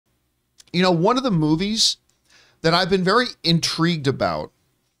You know, one of the movies that I've been very intrigued about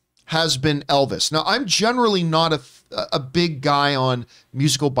has been Elvis. Now, I'm generally not a big guy on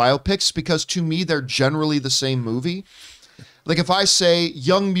musical biopics because to me, they're generally the same movie. Like if I say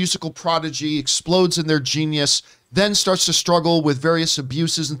young musical prodigy explodes in their genius, then starts to struggle with various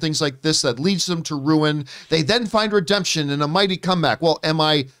abuses and things like this that leads them to ruin. They then find redemption and a mighty comeback. Well, am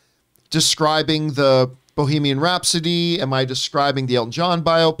I describing the Bohemian Rhapsody? Am I describing the Elton John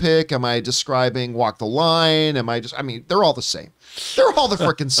biopic? Am I describing Walk the Line? I mean, they're all the same. They're all the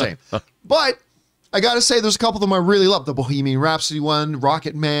freaking same. But I got to say, there's a couple of them I really love. The Bohemian Rhapsody one,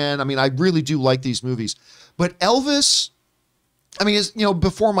 Rocket Man. I mean, I really do like these movies. But Elvis, I mean, is, you know,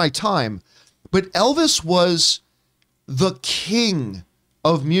 before my time, but Elvis was the king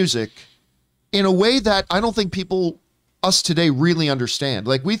of music in a way that I don't think us today really understand.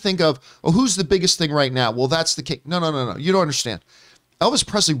 Like we think of, oh, who's the biggest thing right now? Well, that's the king. No. You don't understand. Elvis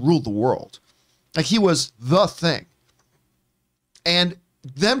Presley ruled the world. Like he was the thing. And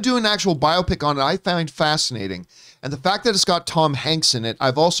them doing an actual biopic on it, I find fascinating. And the fact that it's got Tom Hanks in it,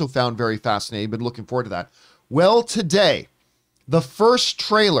 I've also found very fascinating. Been looking forward to that. Well, today, the first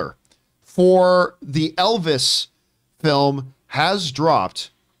trailer for the Elvis film has dropped,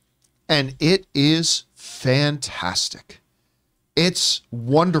 and it is fantastic. It's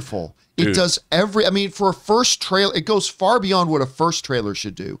wonderful. Dude. It does for a first trailer, it goes far beyond what a first trailer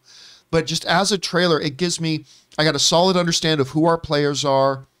should do. But just as a trailer, it gives me, I got a solid understanding of who our players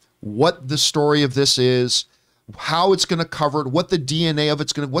are, what the story of this is, how it's going to cover it, what the DNA of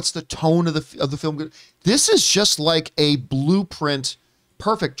it's going to, what's the tone of the film. This is just like a blueprint,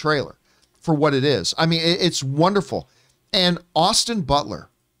 perfect trailer for what it is. I mean, it's wonderful. And Austin Butler,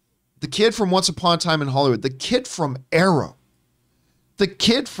 the kid from Once Upon a Time in Hollywood, the kid from Arrow, the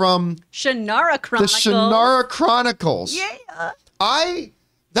kid from Shannara Chronicles. The Shannara Chronicles. Yeah.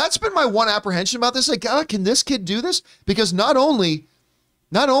 That's been my one apprehension about this. Like, can this kid do this? Because not only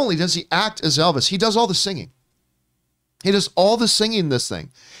does he act as Elvis, he does all the singing. He does all the singing in this thing.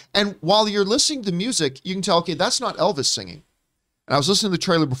 And while you're listening to music, you can tell, okay, that's not Elvis singing. And I was listening to the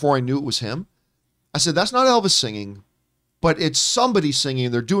trailer before I knew it was him. I said, that's not Elvis singing, but it's somebody singing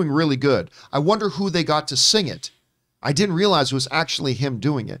and they're doing really good. I wonder who they got to sing it. I didn't realize it was actually him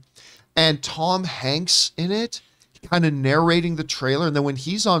doing it. And Tom Hanks in it, kind of narrating the trailer. And then when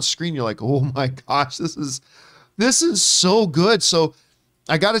he's on screen, you're like, oh my gosh, this is so good. So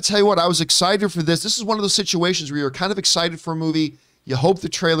I got to tell you what, I was excited for this. This is one of those situations where you're kind of excited for a movie. You hope the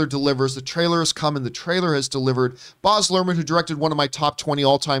trailer delivers. The trailer has come and the trailer has delivered. Baz Luhrmann, who directed one of my top 20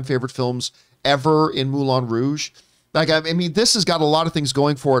 all-time favorite films ever in Moulin Rouge. Like, I mean, this has got a lot of things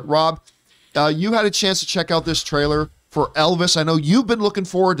going for it. Rob, you had a chance to check out this trailer for Elvis. I know you've been looking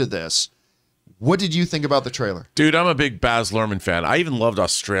forward to this. What did you think about the trailer? Dude, I'm a big Baz Luhrmann fan. I even loved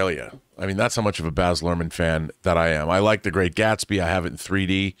Australia. I mean, that's how much of a Baz Luhrmann fan that I am. I like The Great Gatsby. I have it in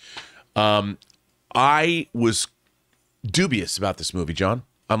 3D. I was dubious about this movie, John.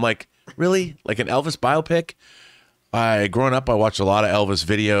 I'm like, really? Like an Elvis biopic? Growing up, I watched a lot of Elvis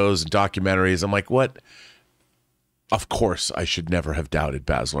videos and documentaries. I'm like, what? Of course, I should never have doubted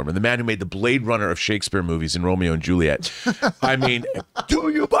Baz Luhrmann, the man who made the Blade Runner of Shakespeare movies in Romeo and Juliet. I mean, do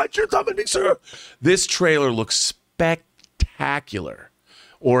you bite your thumb, sir? This trailer looks spectacular.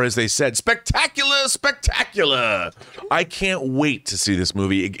 Or as they said, spectacular, spectacular. I can't wait to see this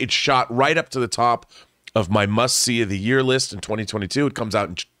movie. It's shot right up to the top of my must-see of the year list in 2022. It comes out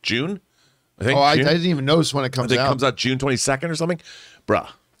in June, I think. Oh, I didn't even notice when it comes out. I think it comes out June 22nd or something. Bruh,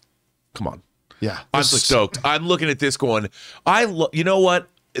 come on. Yeah, I'm stoked. I'm looking at this going, you know what?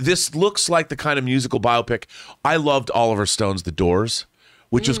 This looks like the kind of musical biopic. I loved Oliver Stone's The Doors,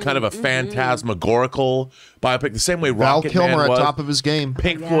 which was kind of a phantasmagorical biopic, the same way Rocket Man was. Val Kilmer at top of his game.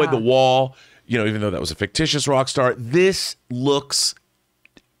 Pink Floyd, The Wall, you know, even though that was a fictitious rock star. This looks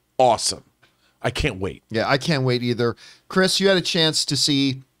awesome. I can't wait. Yeah, I can't wait either. Chris, you had a chance to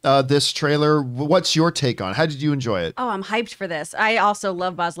see this trailer. What's your take on it? How did you enjoy it? Oh, I'm hyped for this. I also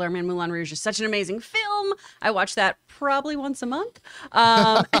love Baz Luhrmann. Moulin Rouge is such an amazing film. I watch that probably once a month.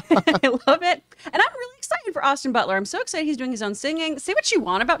 I love it. And I'm really excited for Austin Butler. I'm so excited he's doing his own singing. Say what you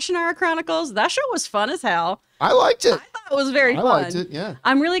want about Shannara Chronicles. That show was fun as hell. I liked it. I thought it was very fun. I liked it, yeah.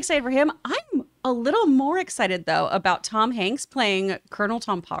 I'm really excited for him. I'm a little more excited, though, about Tom Hanks playing Colonel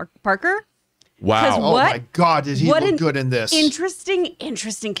Tom Parker. Wow. Oh my God, did he look good in this?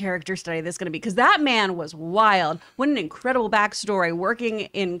 Interesting character study this is going to be, because that man was wild. What an incredible backstory, working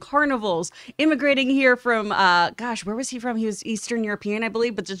in carnivals, immigrating here from, gosh, where was he from? He was Eastern European, I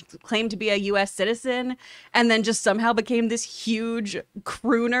believe, but just claimed to be a U.S. citizen, and then just somehow became this huge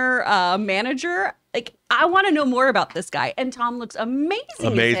crooner manager. Like, I want to know more about this guy, and Tom looks amazing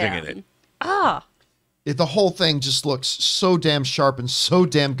in it. Ah. The whole thing just looks so damn sharp and so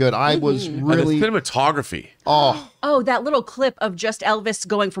damn good. I was And really the cinematography. Oh, that little clip of just Elvis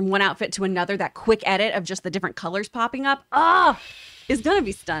going from one outfit to another, that quick edit of just the different colors popping up. Is going to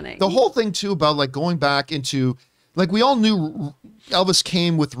be stunning. the whole thing too about like going back into like we all knew Elvis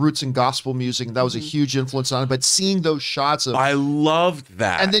came with roots in gospel music and that was a huge influence on it, but seeing those shots of I loved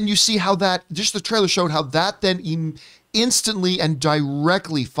that. and then you see how that just the trailer showed how that then instantly and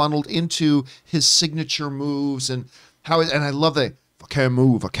directly funneled into his signature moves and how and I love that if I can't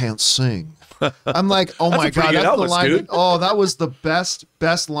move, I can't sing. I'm like, oh my a pretty God, good that's the Elvis, line. dude. Oh, that was the best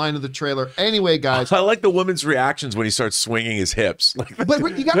line of the trailer. Anyway, guys. I like the woman's reactions when he starts swinging his hips. Like,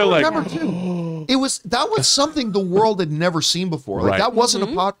 But you got to they're like, remember too, that was something the world had never seen before. Like Right. that wasn't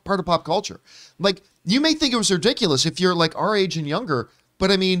a part of pop culture. Like you may think it was ridiculous if you're like our age and younger,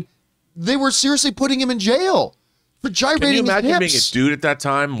 but I mean, they were seriously putting him in jail for gyrating Can you imagine his being a hips. dude at that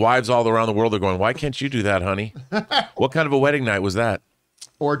time? Wives all around the world are going, why can't you do that, honey? What kind of a wedding night was that?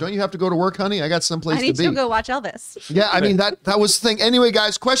 Or don't you have to go to work, honey? I got someplace I need to be. to go watch Elvis. Yeah, I mean that was the thing. Anyway,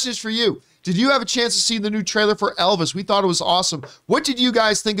 guys, question is for you. Did you have a chance to see the new trailer for Elvis? We thought it was awesome. What did you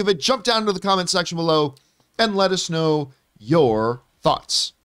guys think of it? Jump down to the comment section below and let us know your thoughts.